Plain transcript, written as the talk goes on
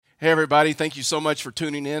Hey, everybody. Thank you so much for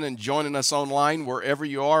tuning in and joining us online wherever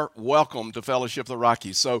you are. Welcome to Fellowship of the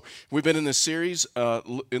Rockies. So, we've been in this series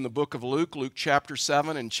in the book of Luke, Luke chapter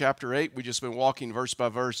 7 and chapter 8. We've just been walking verse by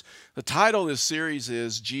verse. The title of this series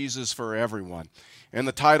is Jesus for Everyone. And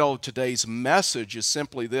the title of today's message is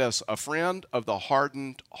simply this: A Friend of the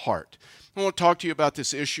Hardened Heart. I want to talk to you about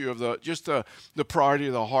this issue of the priority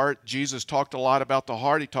of the heart. Jesus talked a lot about the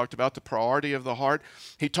heart. He talked about the priority of the heart.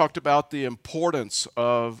 He talked about the importance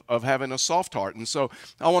of having a soft heart. And so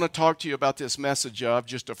I want to talk to you about this message of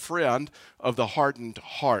just a friend of the hardened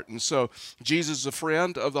heart. And so Jesus is a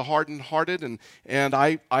friend of the hardened hearted, and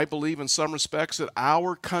I believe in some respects that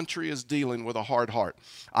our country is dealing with a hard heart.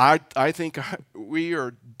 I think we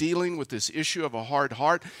are dealing with this issue of a hard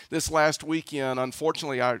heart. This last weekend,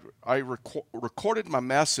 unfortunately, I recorded my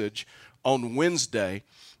message on Wednesday,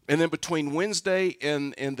 and then between Wednesday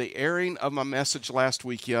and the airing of my message last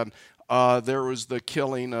weekend, there was the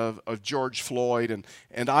killing of George Floyd,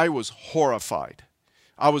 and I was horrified.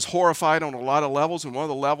 I was horrified on a lot of levels, and one of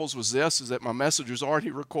the levels was this, is that my message was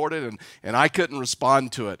already recorded, and I couldn't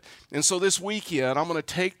respond to it. And so this weekend, I'm going to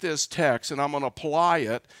take this text, and I'm going to apply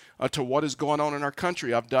it to what is going on in our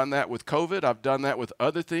country. I've done that with COVID. I've done that with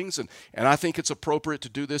other things, and I think it's appropriate to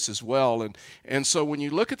do this as well. And so when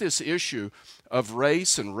you look at this issue of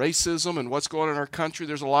race and racism and what's going on in our country,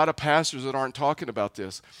 there's a lot of pastors that aren't talking about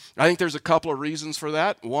this. I think there's a couple of reasons for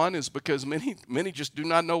that. One is because many just do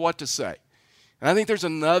not know what to say. And I think there's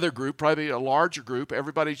another group, probably a larger group,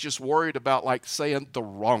 everybody's just worried about like saying the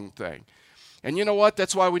wrong thing. And you know what?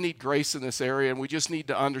 That's why we need grace in this area, and we just need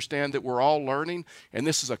to understand that we're all learning, and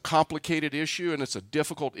this is a complicated issue, and it's a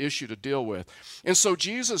difficult issue to deal with. And so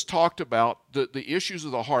Jesus talked about the issues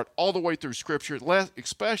of the heart all the way through Scripture,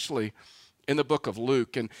 especially in the book of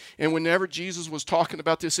Luke. And whenever Jesus was talking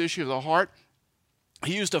about this issue of the heart,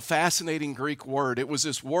 he used a fascinating Greek word. It was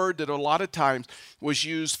this word that a lot of times was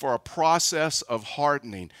used for a process of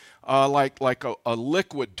hardening, like a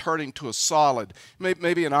liquid turning to a solid,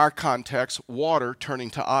 maybe in our context, water turning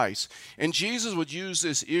to ice. And Jesus would use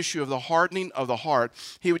this issue of the hardening of the heart.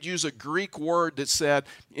 He would use a Greek word that said,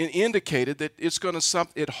 it indicated that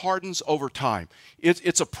it hardens over time.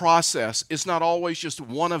 It's a process. It's not always just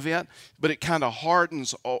one event, but it kind of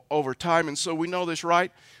hardens over time. And so we know this,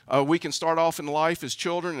 right? We can start off in life as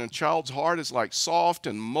children, and a child's heart is like soft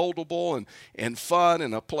and moldable and fun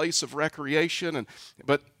and a place of recreation.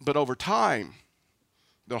 But over time,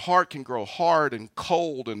 the heart can grow hard and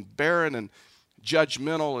cold and barren and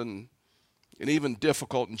judgmental and even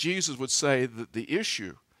difficult. And Jesus would say that the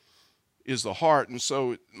issue is the heart. And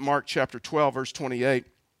so Mark chapter 12, verse 28,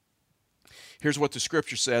 here's what the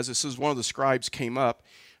scripture says. It says, one of the scribes came up,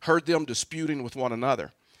 heard them disputing with one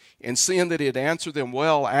another, and seeing that he had answered them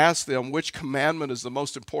well, asked them, which commandment is the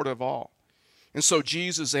most important of all? And so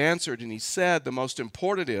Jesus answered, and he said, the most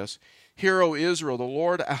important is, Hear, O Israel, the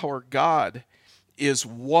Lord our God is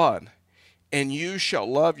one, and you shall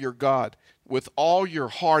love your God with all your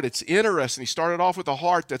heart. It's interesting. He started off with the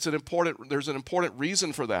heart. There's an important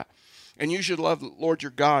reason for that. And you should love the Lord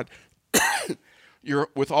your God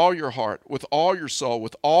with all your heart, with all your soul,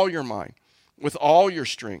 with all your mind, with all your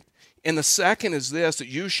strength. And the second is this, that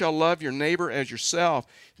you shall love your neighbor as yourself.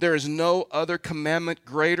 There is no other commandment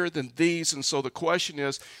greater than these. And so the question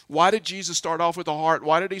is, why did Jesus start off with the heart?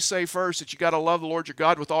 Why did he say first that you got to love the Lord your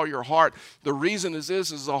God with all your heart? The reason is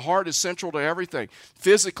this, is the heart is central to everything.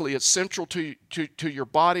 Physically, it's central to your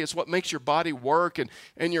body. It's what makes your body work.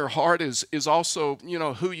 And your heart is also,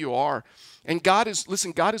 who you are. And God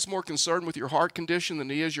is more concerned with your heart condition than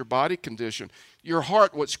he is your body condition. Your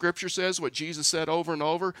heart, what Scripture says, what Jesus said over and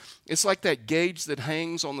over, it's like that gauge that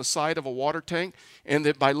hangs on the side of a water tank, and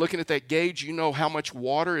that by looking at that gauge, you know how much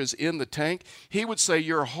water is in the tank. He would say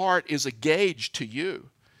your heart is a gauge to you.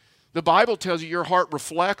 The Bible tells you your heart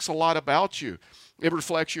reflects a lot about you. It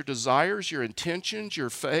reflects your desires, your intentions, your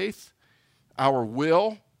faith, our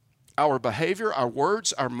will, our behavior, our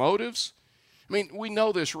words, our motives. I mean, we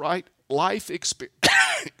know this, right? Life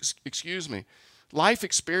experiences,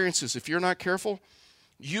 if you're not careful,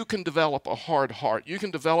 you can develop a hard heart. You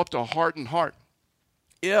can develop a hardened heart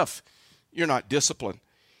if you're not disciplined.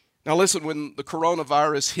 Now listen, when the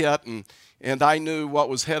coronavirus hit and I knew what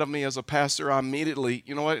was ahead of me as a pastor, I immediately,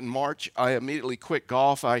 in March, I immediately quit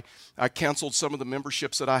golf. I canceled some of the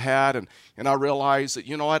memberships that I had, and I realized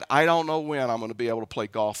that, I don't know when I'm going to be able to play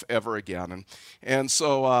golf ever again. And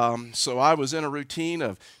so I was in a routine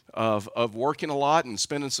of of working a lot and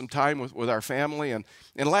spending some time with our family. And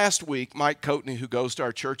last week, Mike Coatney, who goes to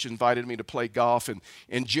our church, invited me to play golf,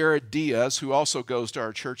 and Jared Diaz, who also goes to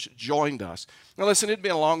our church, joined us. Now listen, it'd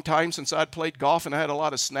been a long time since I'd played golf, and I had a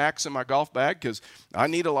lot of snacks in my golf bag because I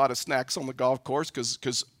need a lot of snacks on the golf course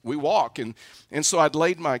because we walk. And so I'd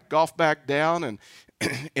laid my golf bag down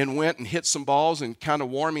and went and hit some balls and kind of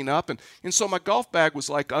warming up. And so my golf bag was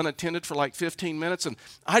like unattended for like 15 minutes. And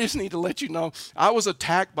I just need to let you know, I was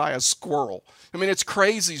attacked by a squirrel. I mean, it's a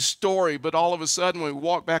crazy story, but all of a sudden when we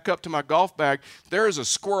walk back up to my golf bag, there is a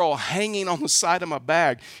squirrel hanging on the side of my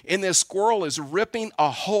bag. And this squirrel is ripping a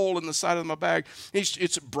hole in the side of my bag.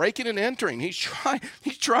 It's breaking and entering. He's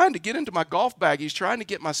trying to get into my golf bag. He's trying to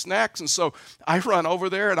get my snacks. And so I run over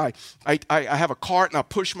there and I have a cart and I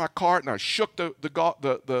push my cart and I shook the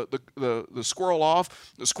squirrel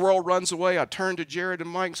off. The squirrel runs away. I turn to Jared and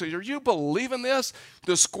Mike and say, "Are you believing this?"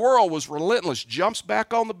 The squirrel was relentless, jumps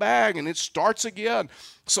back on the bag, and it starts again.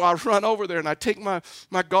 So I run over there and I take my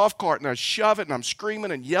golf cart and I shove it and I'm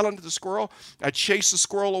screaming and yelling at the squirrel. I chase the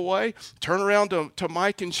squirrel away, turn around to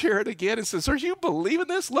Mike and Jared again and says, "Are you believing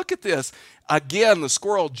this? Look at this." Again, the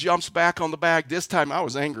squirrel jumps back on the bag. This time I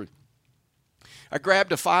was angry. I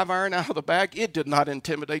grabbed a 5-iron out of the bag. It did not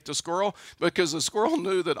intimidate the squirrel because the squirrel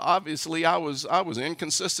knew that obviously I was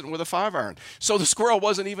inconsistent with a 5-iron. So the squirrel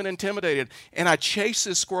wasn't even intimidated. And I chased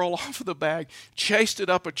this squirrel off of the bag, chased it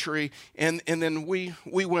up a tree, and then we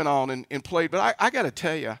went on and played. But I got to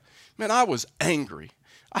tell you, man, I was angry.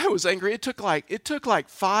 I was angry. It took like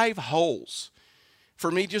 5 holes for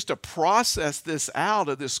me just to process this out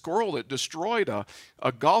of this squirrel that destroyed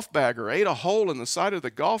a golf bag or ate a hole in the side of the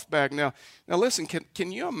golf bag. Now listen,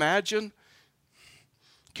 can you imagine?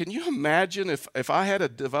 Can you imagine if I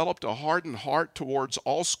had developed a hardened heart towards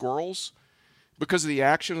all squirrels because of the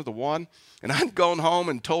action of the one? And I'd gone home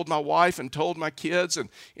and told my wife and told my kids and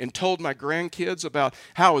told my grandkids about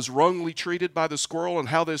how I was wrongly treated by the squirrel and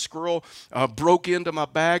how this squirrel broke into my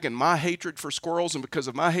bag and my hatred for squirrels. And because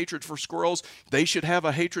of my hatred for squirrels, they should have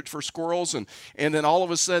a hatred for squirrels. And then all of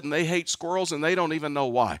a sudden they hate squirrels and they don't even know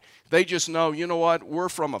why. They just know, you know what, we're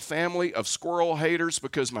from a family of squirrel haters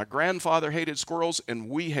because my grandfather hated squirrels and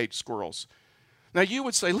we hate squirrels. Now you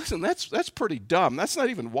would say, listen, that's pretty dumb. That's not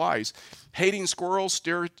even wise. Hating squirrels,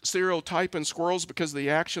 stereotyping squirrels because of the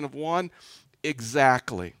action of one?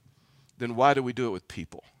 Exactly. Then why do we do it with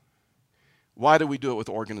people? Why do we do it with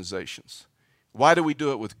organizations? Why do we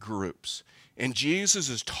do it with groups? And Jesus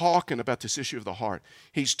is talking about this issue of the heart.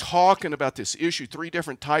 He's talking about this issue, 3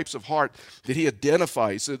 different types of heart that he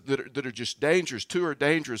identifies that are just dangerous. 2 are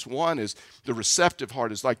dangerous. One is the receptive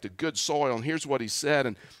heart, is like the good soil. And here's what he said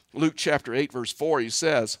in Luke chapter 8, verse 4. He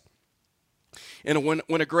says, "And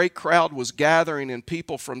when a great crowd was gathering and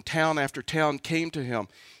people from town after town came to him,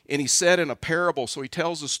 and he said in a parable," so he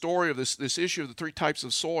tells the story of this issue of the 3 types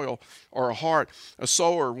of soil or a heart. "A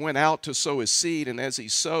sower went out to sow his seed, and as he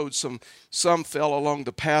sowed, some fell along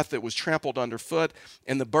the path that was trampled underfoot,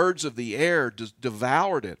 and the birds of the air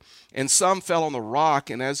devoured it. And some fell on the rock,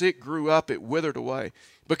 and as it grew up, it withered away,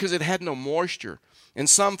 because it had no moisture. And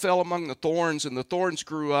some fell among the thorns, and the thorns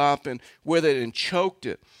grew up and with it and choked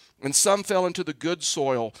it. And some fell into the good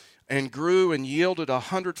soil and grew and yielded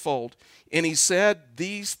 100-fold. And he said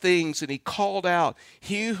these things, and he called out,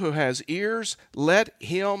 'He who has ears, let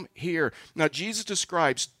him hear.'" Now, Jesus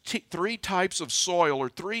describes 3 types of soil or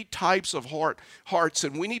 3 types of hearts,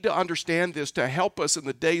 and we need to understand this to help us in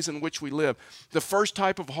the days in which we live. The first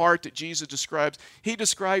type of heart that Jesus describes, he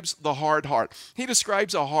describes the hard heart. He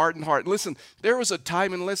describes a hardened heart. Listen, there was a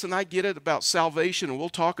time, and listen, I get it about salvation, and we'll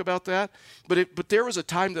talk about that, but there was a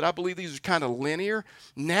time that I believe these are kind of linear.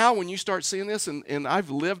 Now, when you start seeing this, and I've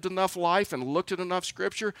lived enough life and looked at enough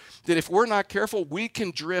scripture, that if we're not careful, we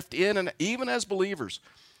can drift in, and even as believers,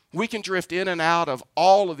 we can drift in and out of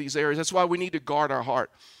all of these areas. That's why we need to guard our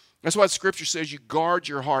heart. That's why Scripture says you guard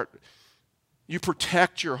your heart. You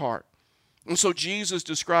protect your heart. And so Jesus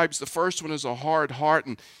describes the first one as a hard heart,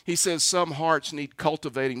 and he says some hearts need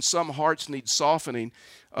cultivating, some hearts need softening.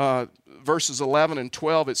 Verses 11 and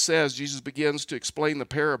 12, it says, Jesus begins to explain the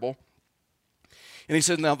parable. And he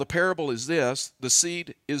said, "Now the parable is this, the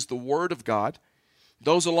seed is the word of God.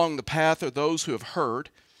 Those along the path are those who have heard,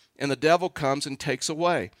 and the devil comes and takes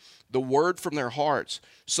away the word from their hearts,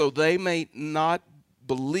 so they may not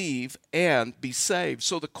believe and be saved."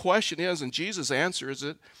 So the question is, and Jesus' answer is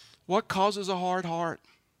it, what causes a hard heart?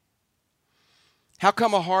 How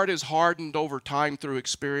come a heart is hardened over time through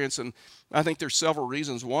experience? And I think there's several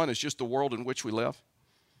reasons. One is just the world in which we live.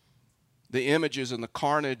 The images and the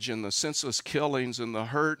carnage and the senseless killings and the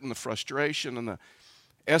hurt and the frustration and the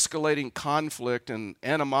escalating conflict and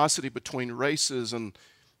animosity between races and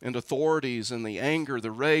and authorities and the anger,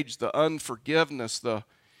 the rage, the unforgiveness.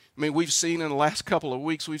 We've seen in the last couple of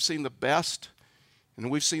weeks, we've seen the best and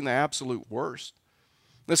we've seen the absolute worst.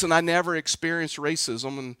 Listen, I never experienced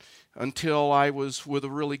racism until I was with a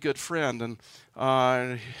really good friend, and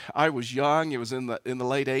I was young. It was in the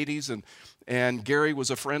late 80s, and Gary was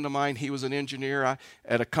a friend of mine. He was an engineer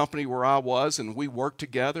at a company where I was, and we worked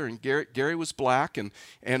together. And Gary was black, and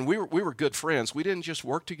we were good friends. We didn't just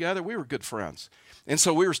work together; we were good friends. And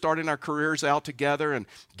so we were starting our careers out together, and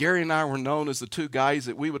Gary and I were known as the two guys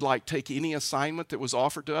that we would take any assignment that was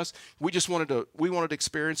offered to us. We wanted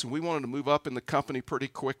experience, and we wanted to move up in the company pretty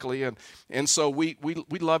quickly, and so we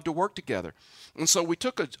loved to work together. And so we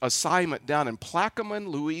took an assignment down in Plaquemine,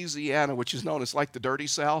 Louisiana, which is known as like the dirty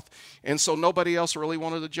South. And so nobody else really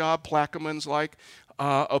wanted the job. Plaquemine's like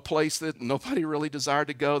a place that nobody really desired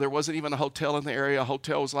to go. There wasn't even a hotel in the area. A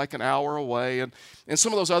hotel was like an hour away, and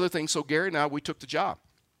some of those other things. So Gary and I, we took the job.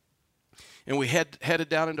 And we headed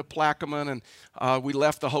down into Plaquemine, and we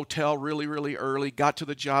left the hotel really, really early, got to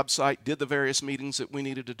the job site, did the various meetings that we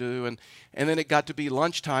needed to do, and then it got to be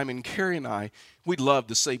lunchtime, and Gary and I, we loved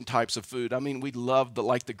the same types of food. We loved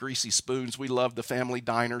the greasy spoons. We loved the family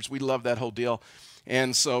diners. We loved that whole deal.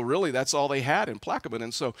 And so really that's all they had in Plaquemine.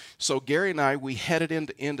 And so Gary and I, we headed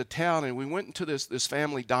into town, and we went into this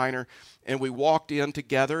family diner, and we walked in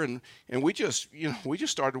together, and we just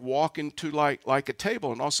started walking to like a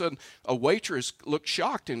table, and all of a sudden a waitress looked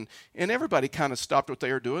shocked, and everybody kind of stopped what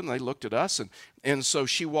they were doing, and they looked at us, and so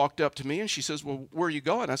she walked up to me and she says, "Well, where are you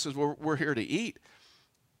going?" I says, "Well, we're here to eat."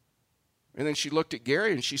 And then she looked at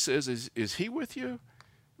Gary and she says, Is he with you?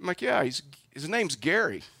 I'm like, "Yeah, his name's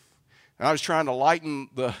Gary." And I was trying to lighten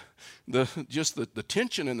the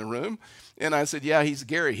tension in the room, and I said, "Yeah, he's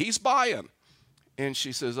Gary. He's buying." And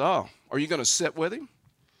she says, "Oh, are you going to sit with him?"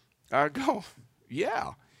 I go,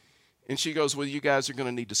 "Yeah." And she goes, "Well, you guys are going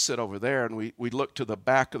to need to sit over there." And we looked to the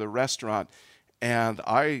back of the restaurant, and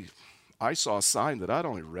I saw a sign that I'd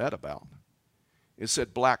only read about. It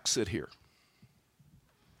said, "Black, sit here."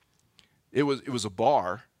 It was a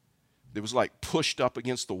bar that was like pushed up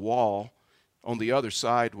against the wall. On the other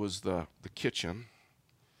side was the kitchen.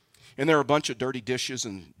 And there were a bunch of dirty dishes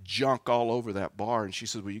and junk all over that bar. And she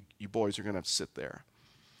said, "Well, you boys are going to have to sit there."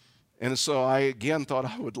 And so I again thought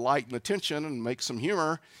I would lighten the tension and make some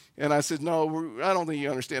humor. And I said, "No, I don't think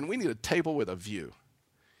you understand. We need a table with a view."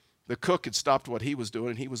 The cook had stopped what he was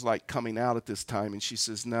doing, and he was like coming out at this time. And she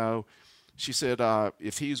says, "No." She said,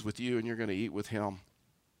 "If he's with you and you're going to eat with him,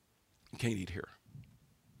 you can't eat here."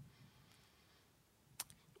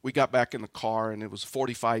 We got back in the car, and it was a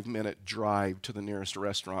 45-minute drive to the nearest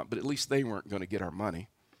restaurant, but at least they weren't going to get our money.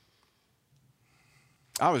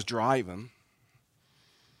 I was driving.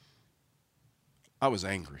 I was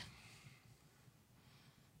angry.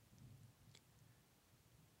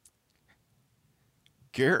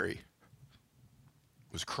 Gary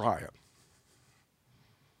was crying.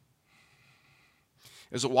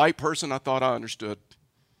 As a white person, I thought I understood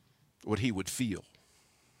what he would feel.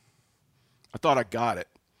 I thought I got it.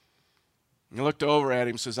 And I looked over at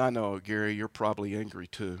him and says, "I know, Gary, you're probably angry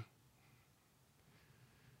too."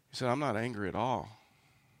 He said, "I'm not angry at all.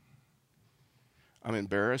 I'm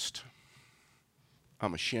embarrassed.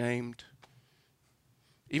 I'm ashamed.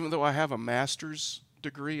 Even though I have a master's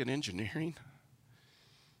degree in engineering,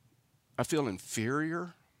 I feel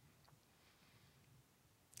inferior."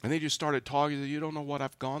 And they just started talking. "You don't know what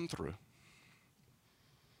I've gone through."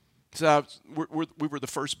 So we were the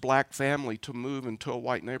first black family to move into a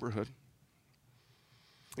white neighborhood.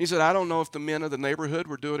 He said, "I don't know if the men of the neighborhood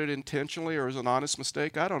were doing it intentionally or as an honest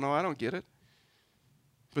mistake. I don't know. I don't get it.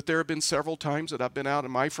 But there have been several times that I've been out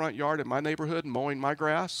in my front yard in my neighborhood mowing my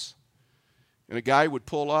grass, and a guy would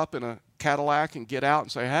pull up in a Cadillac and get out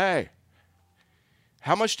and say, 'Hey,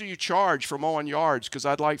 how much do you charge for mowing yards? Because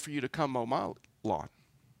I'd like for you to come mow my lawn.'"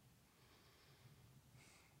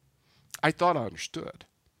 I thought I understood,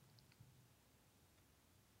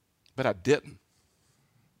 but I didn't.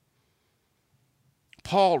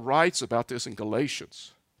 Paul writes about this in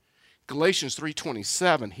Galatians. Galatians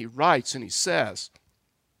 3:27, he writes and he says,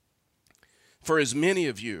 "For as many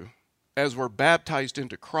of you as were baptized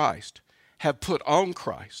into Christ have put on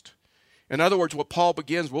Christ." In other words, what Paul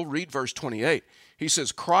begins, we'll read verse 28. He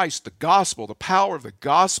says, Christ, the gospel, the power of the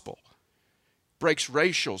gospel, breaks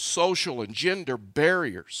racial, social, and gender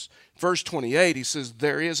barriers. Verse 28, he says,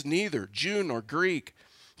 "There is neither Jew nor Greek.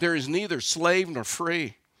 There is neither slave nor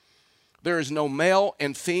free. There is no male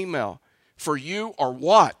and female. For you are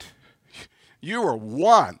what? You are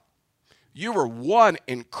one. You are one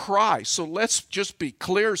in Christ." So let's just be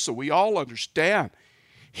clear so we all understand.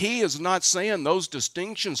 He is not saying those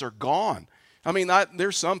distinctions are gone. I mean,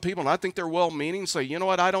 there's some people, and I think they're well-meaning, say, you know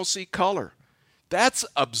what, I don't see color. That's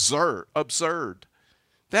absurd.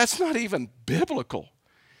 That's not even biblical.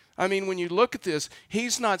 I mean, when you look at this,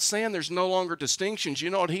 he's not saying there's no longer distinctions.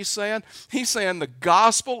 You know what he's saying? He's saying the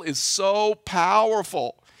gospel is so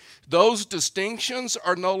powerful. Those distinctions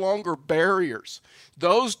are no longer barriers.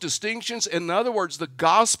 Those distinctions, in other words, the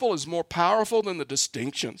gospel is more powerful than the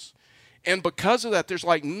distinctions. And because of that, there's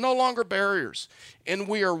like no longer barriers. And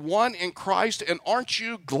we are one in Christ. And aren't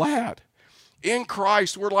you glad? In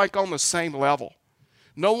Christ, we're like on the same level.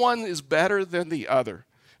 No one is better than the other.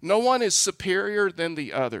 No one is superior than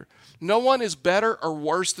the other. No one is better or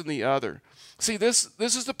worse than the other. See, this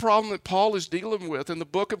is the problem that Paul is dealing with in the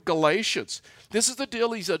book of Galatians. This is the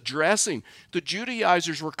deal he's addressing. The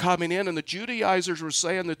Judaizers were coming in, and the Judaizers were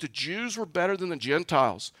saying that the Jews were better than the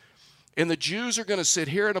Gentiles. And the Jews are going to sit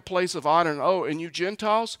here in a place of honor, and oh, and you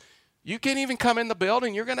Gentiles, you can't even come in the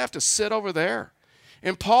building. You're going to have to sit over there.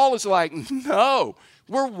 And Paul is like, no,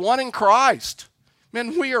 we're one in Christ.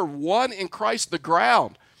 Man, we are one in Christ. The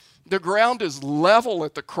ground is level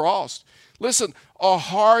at the cross. Listen, a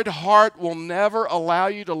hard heart will never allow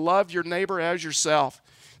you to love your neighbor as yourself.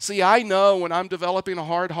 See, I know when I'm developing a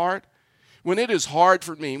hard heart, when it is hard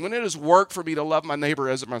for me, when it is work for me to love my neighbor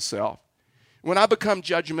as myself, when I become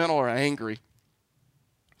judgmental or angry,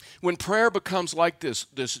 when prayer becomes like this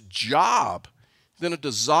job, then a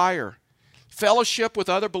desire. Fellowship with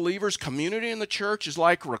other believers, community in the church is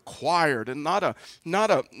like required and not a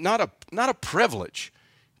privilege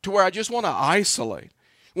to where I just want to isolate.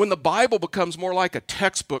 When the Bible becomes more like a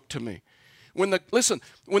textbook to me. When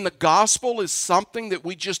the gospel is something that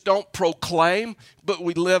we just don't proclaim, but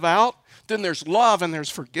we live out, then there's love and there's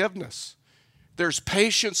forgiveness. There's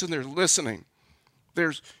patience and there's listening.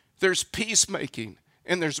 There's peacemaking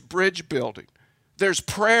and there's bridge building. There's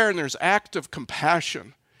prayer and there's act of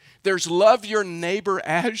compassion. There's love your neighbor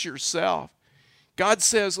as yourself. God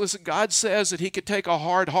says that he could take a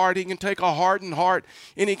hard heart, he can take a hardened heart,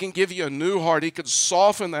 and he can give you a new heart. He can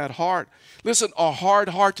soften that heart. Listen, a hard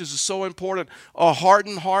heart is so important. A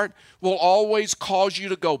hardened heart will always cause you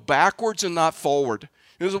to go backwards and not forward.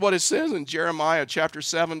 This is what it says in Jeremiah chapter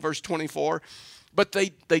 7, verse 24. But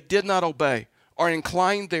they did not obey or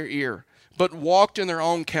inclined their ear, but walked in their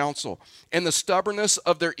own counsel, and the stubbornness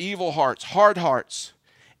of their evil hearts, hard hearts,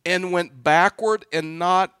 and went backward and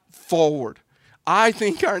not forward. I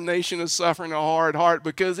think our nation is suffering a hard heart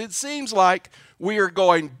because it seems like we are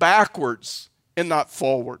going backwards and not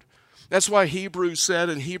forward. That's why Hebrews said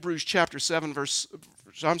in Hebrews chapter 3, verse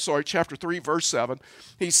 7,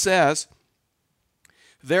 he says,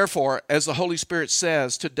 therefore, as the Holy Spirit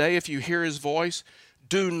says, today if you hear his voice,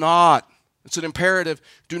 do not, it's an imperative,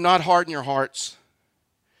 do not harden your hearts,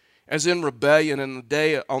 as in rebellion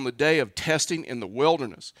on the day of testing in the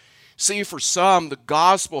wilderness. See, for some, the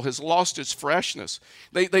gospel has lost its freshness.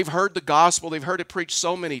 They've heard the gospel. They've heard it preached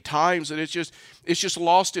so many times that it's just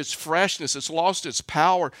lost its freshness. It's lost its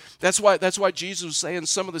power. That's why Jesus was saying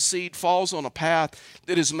some of the seed falls on a path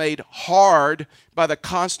that is made hard by the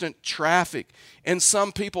constant traffic. And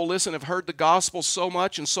some people, listen, have heard the gospel so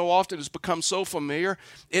much and so often it's become so familiar,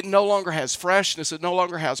 it no longer has freshness. It no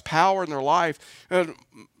longer has power in their life.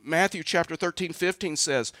 Matthew chapter 13, 15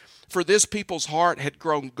 says, for this people's heart had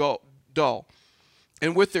grown dull,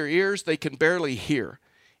 and with their ears they can barely hear,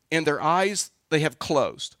 and their eyes they have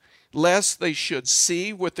closed, lest they should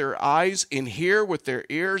see with their eyes and hear with their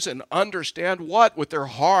ears and understand what? With their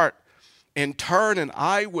heart, and turn, and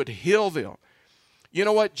I would heal them. You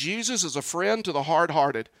know what? Jesus is a friend to the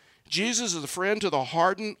hard-hearted. Jesus is a friend to the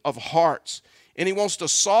hardened of hearts, and he wants to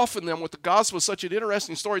soften them with the gospel. It's such an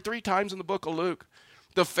interesting story. 3 times in the book of Luke,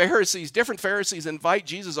 the Pharisees, different Pharisees, invite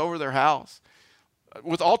Jesus over their house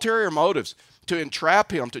with ulterior motives, to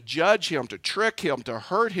entrap him, to judge him, to trick him, to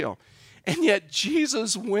hurt him. And yet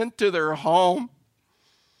Jesus went to their home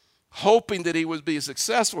hoping that he would be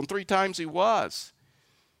successful, and 3 times he was,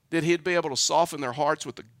 that he'd be able to soften their hearts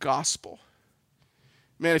with the gospel.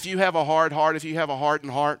 Man, if you have a hard heart, if you have a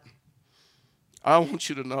hardened heart, I want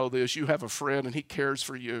you to know this. You have a friend, and he cares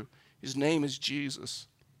for you. His name is Jesus.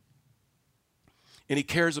 And he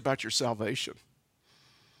cares about your salvation.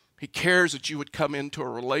 He cares that you would come into a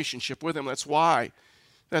relationship with him. That's why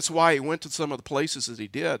he went to some of the places that he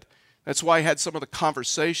did. That's why he had some of the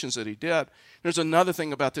conversations that he did. There's another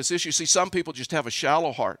thing about this issue. See, some people just have a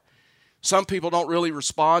shallow heart. Some people don't really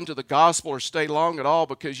respond to the gospel or stay long at all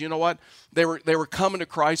because, you know what? They were coming to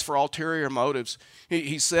Christ for ulterior motives.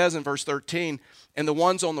 He says in verse 13, and the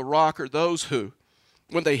ones on the rock are those who,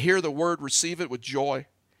 when they hear the word, receive it with joy.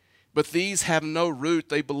 But these have no root.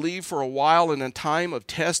 They believe for a while, and in time of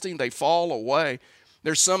testing they fall away.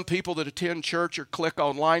 There's some people that attend church or click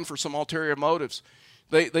online for some ulterior motives.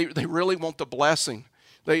 They really want the blessing.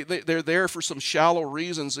 They're there for some shallow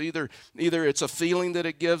reasons. Either it's a feeling that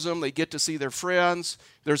it gives them. They get to see their friends.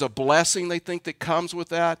 There's a blessing they think that comes with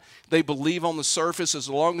that. They believe on the surface as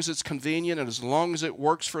long as it's convenient and as long as it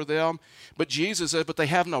works for them. But Jesus said, but they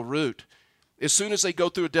have no root. As soon as they go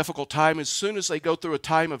through a difficult time, as soon as they go through a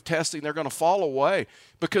time of testing, they're going to fall away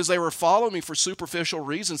because they were following me for superficial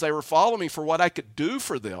reasons. They were following me for what I could do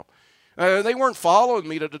for them. They weren't following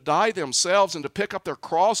me to die themselves and to pick up their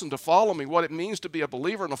cross and to follow me, what it means to be a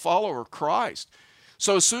believer and a follower of Christ.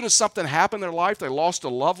 So as soon as something happened in their life, they lost a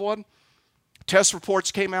loved one, test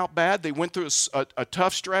reports came out bad, they went through a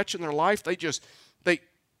tough stretch in their life,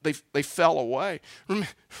 they fell away.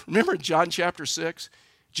 Remember in John chapter 6?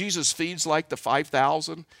 Jesus feeds like the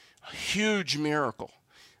 5,000. Huge miracle.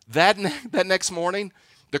 That next morning,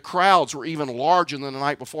 the crowds were even larger than the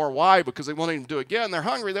night before. Why? Because they wanted him to do it again. They're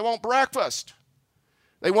hungry. They want breakfast.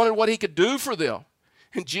 They wanted what he could do for them.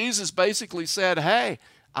 And Jesus basically said, hey,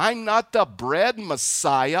 I'm not the bread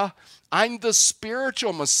Messiah. I'm the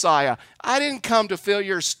spiritual Messiah. I didn't come to fill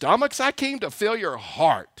your stomachs. I came to fill your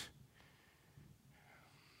heart.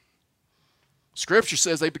 Scripture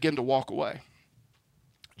says they begin to walk away.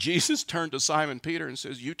 Jesus turned to Simon Peter and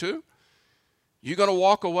says, you too? You going to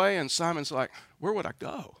walk away? And Simon's like, where would I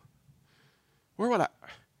go?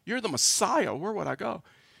 You're the Messiah. Where would I go?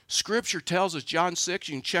 Scripture tells us, John 6,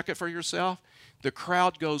 you can check it for yourself, the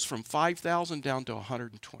crowd goes from 5,000 down to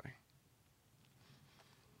 120.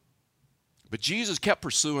 But Jesus kept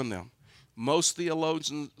pursuing them. Most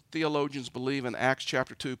theologians believe in Acts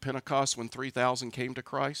chapter 2, Pentecost, when 3,000 came to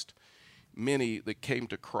Christ. Many that came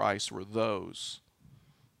to Christ were those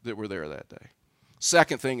that were there that day.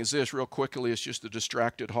 Second thing is this, real quickly, it's just a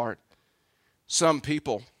distracted heart. Some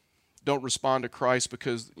people don't respond to Christ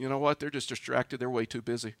because, you know what, they're just distracted. They're way too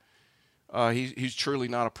busy. He's truly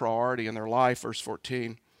not a priority in their life. Verse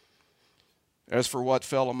 14, as for what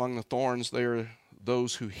fell among the thorns, they are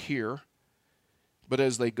those who hear. But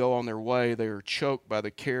as they go on their way, they are choked by the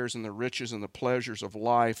cares and the riches and the pleasures of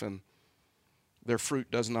life, and their fruit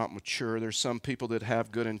does not mature. There's some people that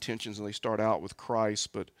have good intentions and they start out with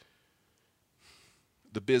Christ, but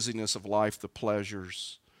the busyness of life, the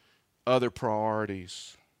pleasures, other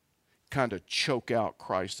priorities kind of choke out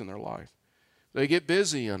Christ in their life. They get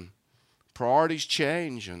busy and priorities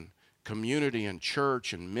change, and community and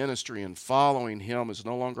church and ministry and following him is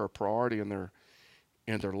no longer a priority in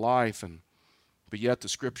their life. But yet the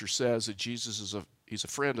scripture says that Jesus he's a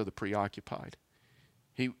friend of the preoccupied.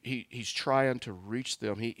 He's trying to reach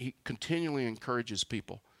them. He continually encourages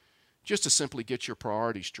people just to simply get your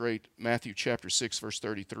priorities straight. Matthew chapter 6, verse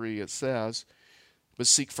 33, it says, but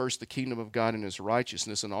seek first the kingdom of God and his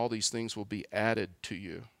righteousness, and all these things will be added to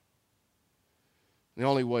you. The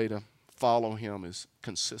only way to follow him is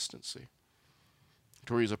consistency,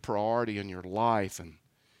 to where he's a priority in your life,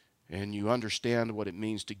 and you understand what it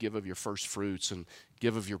means to give of your first fruits and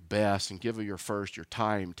give of your best and give of your first, your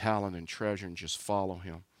time, talent, and treasure, and just follow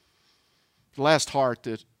him. The last heart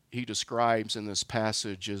that he describes in this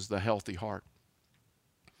passage is the healthy heart.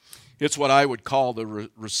 It's what I would call the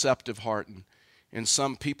receptive heart. And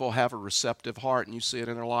some people have a receptive heart, and you see it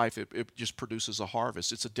in their life. It just produces a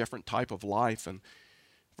harvest. It's a different type of life. And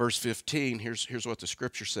verse 15, here's what the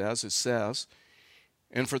scripture says. It says,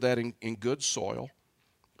 and for that in good soil,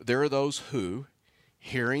 there are those who,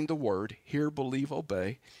 hearing the word, hear, believe,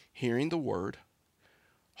 obey, hearing the word,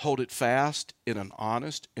 hold it fast in an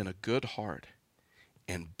honest and a good heart,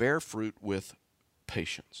 and bear fruit with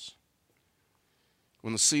patience.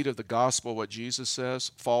 When the seed of the gospel, what Jesus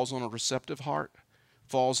says, falls on a receptive heart,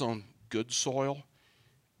 falls on good soil,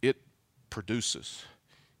 it produces.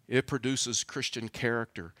 It produces Christian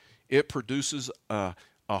character. It produces a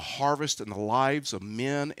harvest in the lives of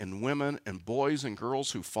men and women and boys and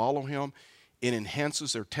girls who follow him. It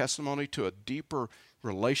enhances their testimony to a deeper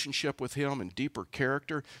relationship with him and deeper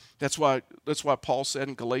character. That's why Paul said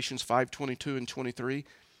in Galatians 5:22 and 23,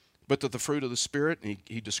 but that the fruit of the Spirit, and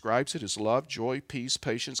he describes it as love, joy, peace,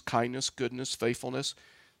 patience, kindness, goodness, faithfulness,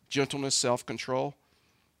 gentleness, self-control.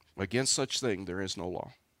 Against such thing there is no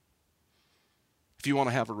law. If you want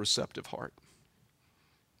to have a receptive heart,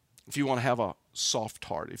 if you want to have a soft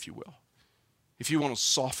heart, if you will, if you want to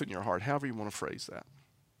soften your heart, however you want to phrase that,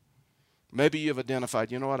 maybe you've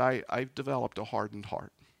identified, you know what, I've developed a hardened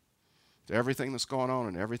heart to everything that's going on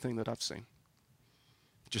and everything that I've seen.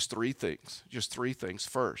 Just three things.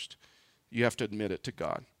 First, you have to admit it to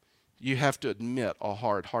God. You have to admit a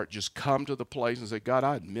hard heart. Just come to the place and say, God,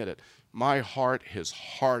 I admit it. My heart has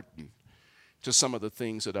hardened to some of the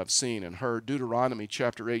things that I've seen and heard. Deuteronomy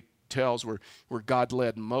chapter 8, tells where God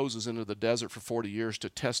led Moses into the desert for 40 years to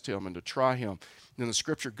test him and to try him. And the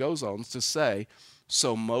scripture goes on to say,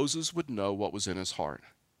 so Moses would know what was in his heart.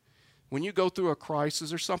 When you go through a crisis,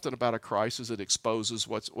 there's something about a crisis that exposes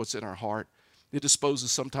what's in our heart. It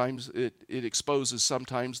exposes sometimes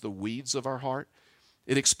the weeds of our heart.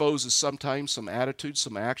 It exposes sometimes some attitudes,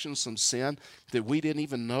 some actions, some sin that we didn't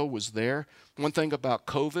even know was there. One thing about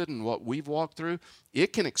COVID and what we've walked through,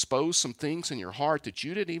 it can expose some things in your heart that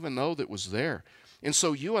you didn't even know that was there. And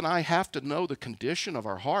so you and I have to know the condition of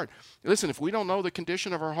our heart. Listen, if we don't know the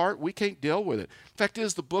condition of our heart, we can't deal with it. Fact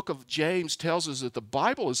is, the book of James tells us that the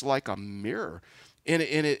Bible is like a mirror. And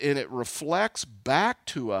it reflects back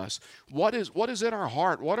to us what is in our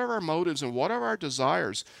heart, what are our motives, and what are our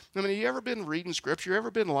desires. I mean, have you ever been reading Scripture, you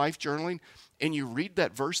ever been life journaling, and you read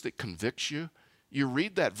that verse that convicts you? You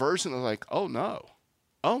read that verse and it's like, oh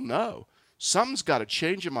no, something's got to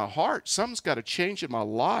change in my heart. Something's got to change in my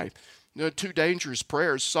life. You know, two dangerous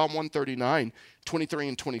prayers, Psalm 139, 23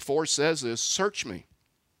 and 24 says this, search me,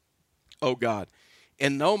 O God,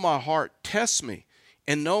 and know my heart. Test me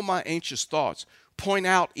and know my anxious thoughts. Point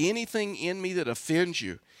out anything in me that offends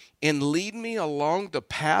you and lead me along the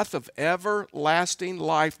path of everlasting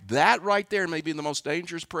life. That right there may be the most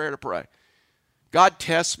dangerous prayer to pray. God,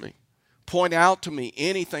 test me. Point out to me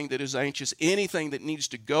anything that is anxious, anything that needs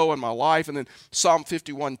to go in my life. And then Psalm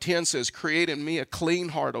 51:10 says, create in me a clean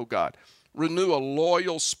heart, O God. Renew a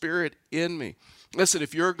loyal spirit in me. Listen,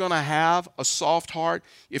 if you're going to have a soft heart,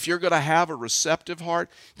 if you're going to have a receptive heart,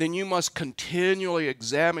 then you must continually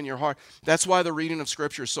examine your heart. That's why the reading of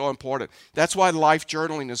Scripture is so important. That's why life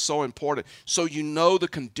journaling is so important, so you know the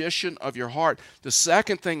condition of your heart. The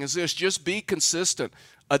second thing is this, just be consistent.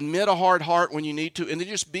 Admit a hard heart when you need to, and then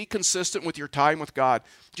just be consistent with your time with God.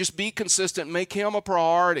 Just be consistent. Make Him a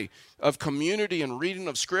priority of community and reading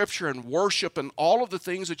of Scripture and worship and all of the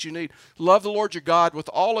things that you need. Love the Lord your God with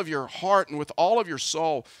all of your heart and with all of your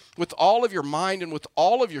soul, with all of your mind and with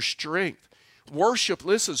all of your strength. Worship,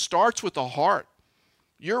 listen, starts with the heart.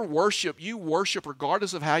 You worship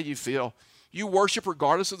regardless of how you feel. You worship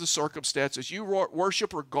regardless of the circumstances. You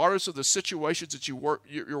worship regardless of the situations that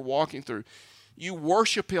you're walking through. You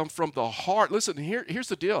worship Him from the heart. Listen, here's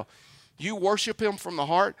the deal. You worship Him from the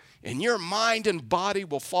heart, and your mind and body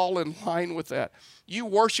will fall in line with that. You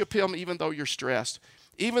worship Him even though you're stressed,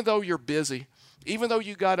 even though you're busy, even though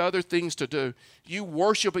you got other things to do. You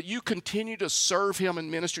worship, but you continue to serve Him in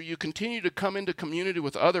ministry. You continue to come into community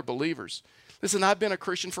with other believers. Listen, I've been a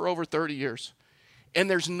Christian for over 30 years, and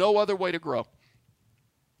there's no other way to grow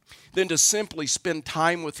than to simply spend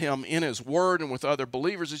time with Him in His Word and with other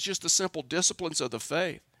believers. It's just the simple disciplines of the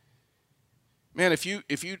faith. Man, if you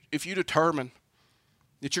determine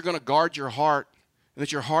that you're going to guard your heart and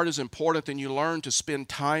that your heart is important, then you learn to spend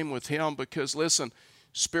time with Him, because, listen,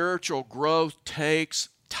 spiritual growth takes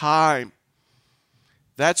time.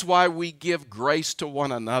 That's why we give grace to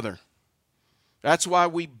one another. That's why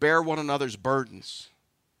we bear one another's burdens.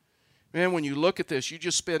 Man, when you look at this, you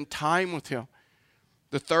just spend time with Him.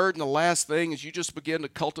 The third and the last thing is you just begin to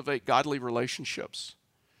cultivate godly relationships.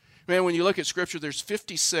 Man, when you look at Scripture, there's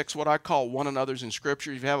 56 what I call one another's in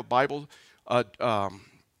Scripture. If you have a Bible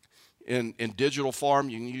in digital form,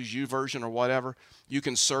 you can use YouVersion or whatever. You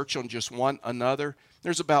can search on just one another.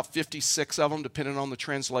 There's about 56 of them, depending on the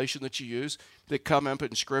translation that you use, that come up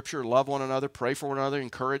in Scripture. Love one another, pray for one another,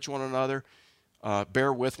 encourage one another,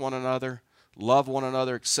 bear with one another, love one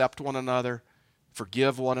another, accept one another,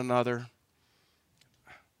 forgive one another.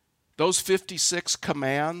 Those 56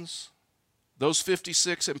 commands, those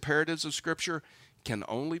 56 imperatives of Scripture can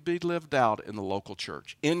only be lived out in the local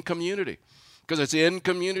church, in community. Because it's in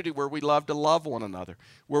community where we love to love one another,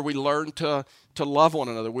 where we learn to love one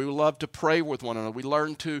another. We love to pray with one another. We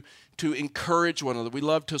learn to encourage one another. We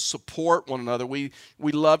love to support one another. We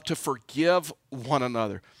love to forgive one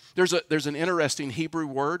another. There's an interesting Hebrew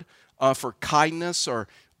word for kindness or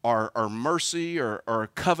mercy or a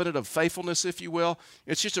covenant of faithfulness, if you will.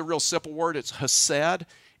 It's just a real simple word. It's hesed.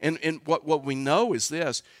 And what we know is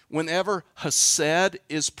this. Whenever hesed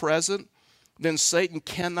is present, then Satan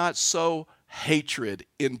cannot sow hatred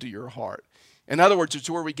into your heart. In other words, it's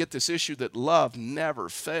where we get this issue that love never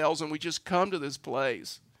fails, and we just come to this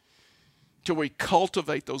place till we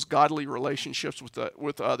cultivate those godly relationships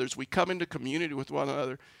with others. We come into community with one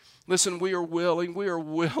another. Listen, we are willing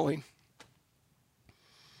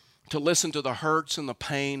to listen to the hurts and the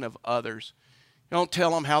pain of others. Don't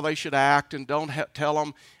tell them how they should act, and don't tell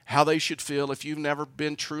them how they should feel if you've never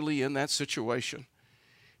been truly in that situation.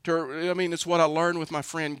 It's what I learned with my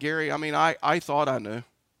friend Gary. I thought I knew,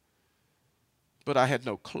 but I had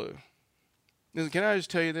no clue. Can I just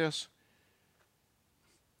tell you this?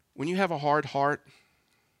 When you have a hard heart,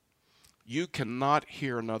 you cannot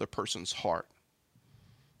hear another person's heart.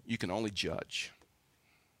 You can only judge.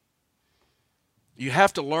 You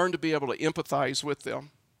have to learn to be able to empathize with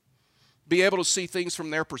them, be able to see things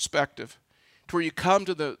from their perspective, to where you come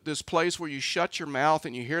to this place where you shut your mouth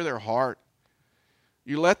and you hear their heart.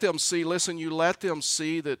 You let them see, listen, you let them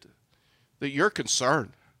see that you're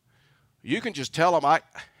concerned. You can just tell them,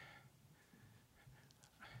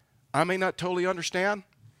 I may not totally understand,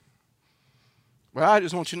 but I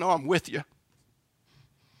just want you to know I'm with you.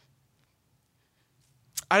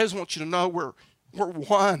 I just want you to know we're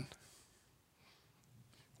one.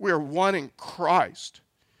 We are one in Christ.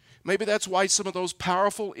 Maybe that's why some of those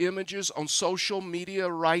powerful images on social media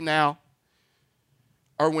right now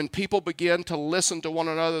are when people begin to listen to one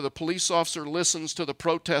another. The police officer listens to the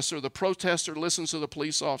protester listens to the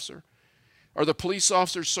police officer. Or the police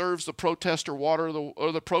officer serves the protester water,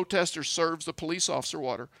 or the protester serves the police officer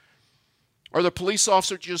water. Or the police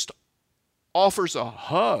officer just offers a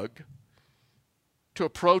hug to a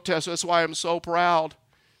protester. That's why I'm so proud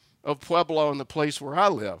of Pueblo and the place where I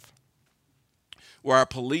live, where our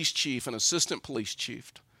police chief and assistant police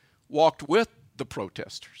chief walked with the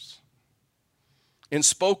protesters and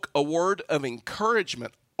spoke a word of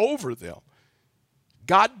encouragement over them.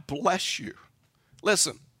 God bless you.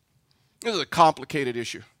 Listen, this is a complicated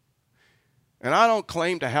issue, and I don't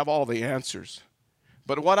claim to have all the answers,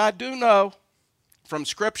 but what I do know from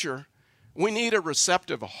Scripture, we need a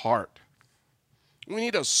receptive heart. We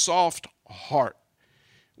need a soft heart.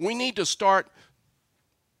 We need to start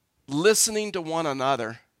listening to one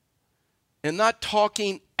another and not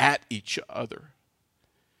talking at each other.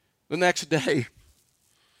 The next day,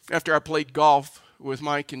 after I played golf with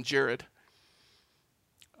Mike and Jared,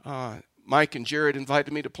 Mike and Jared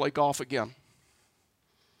invited me to play golf again.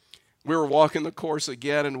 We were walking the course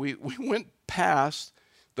again, and we went past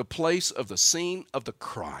the place of the scene of the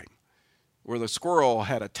crime where the squirrel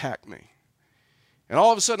had attacked me. And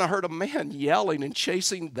all of a sudden I heard a man yelling and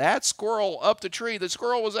chasing that squirrel up the tree. The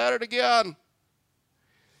squirrel was at it again.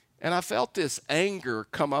 And I felt this anger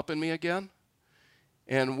come up in me again.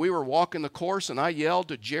 And we were walking the course, and I yelled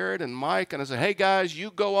to Jared and Mike, and I said, hey guys,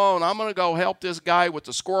 you go on. I'm going to go help this guy with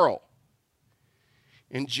the squirrel.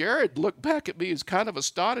 And Jared looked back at me, he was kind of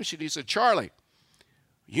astonished, and he said, Charlie,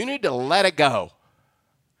 you need to let it go.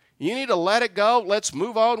 You need to let it go. Let's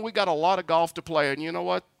move on. We got a lot of golf to play. And you know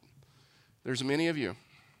what? There's many of you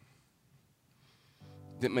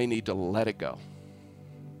that may need to let it go.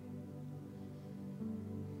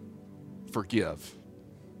 Forgive.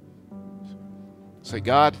 Say,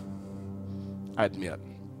 God, I admit,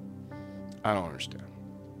 I don't understand.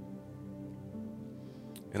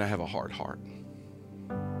 And I have a hard heart.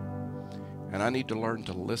 And I need to learn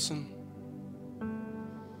to listen.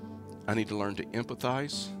 I need to learn to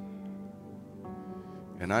empathize.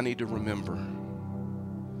 And I need to remember,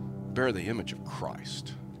 bear the image of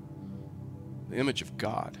Christ, the image of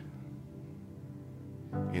God.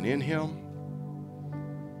 And in Him,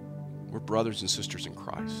 we're brothers and sisters in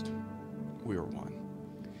Christ. We are one.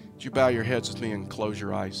 Would you bow your heads with me and close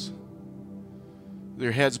your eyes? With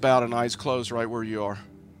your heads bowed and eyes closed right where you are.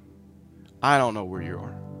 I don't know where you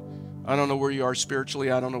are. I don't know where you are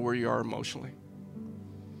spiritually. I don't know where you are emotionally.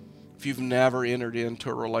 If you've never entered into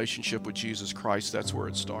a relationship with Jesus Christ, that's where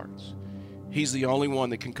it starts. He's the only one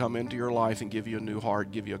that can come into your life and give you a new heart,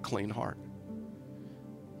 give you a clean heart.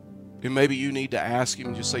 And maybe you need to ask Him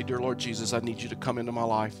and just say, Dear Lord Jesus, I need you to come into my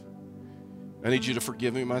life. I need you to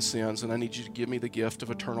forgive me my sins, and I need you to give me the gift of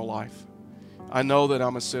eternal life. I know that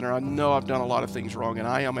I'm a sinner. I know I've done a lot of things wrong, and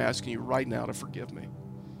I am asking you right now to forgive me.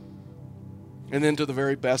 And then to the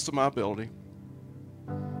very best of my ability,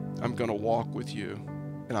 I'm going to walk with you,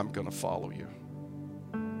 and I'm going to follow you.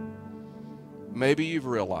 Maybe you've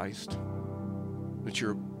realized that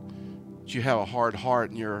you have a hard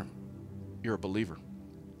heart and you're a believer.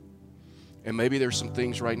 And maybe there's some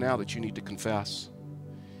things right now that you need to confess.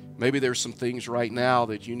 Maybe there's some things right now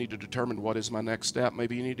that you need to determine, what is my next step?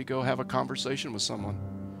 Maybe you need to go have a conversation with someone.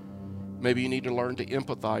 Maybe you need to learn to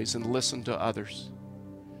empathize and listen to others.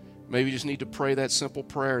 Maybe you just need to pray that simple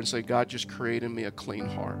prayer and say, God, just create in me a clean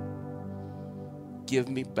heart. Give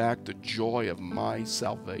me back the joy of my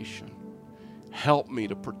salvation. Help me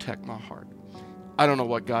to protect my heart. I don't know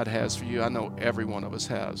what God has for you. I know every one of us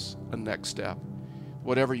has a next step.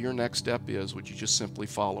 Whatever your next step is, would you just simply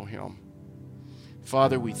follow Him?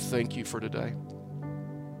 Father, we thank you for today.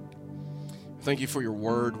 Thank you for your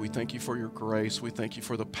word. We thank you for your grace. We thank you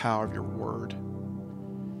for the power of your word.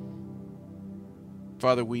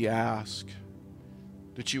 Father, we ask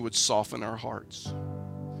that you would soften our hearts,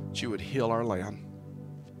 that you would heal our land.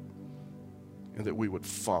 and that we would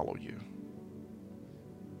follow you.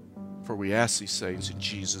 For we ask these things in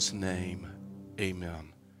Jesus' name.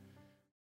 Amen.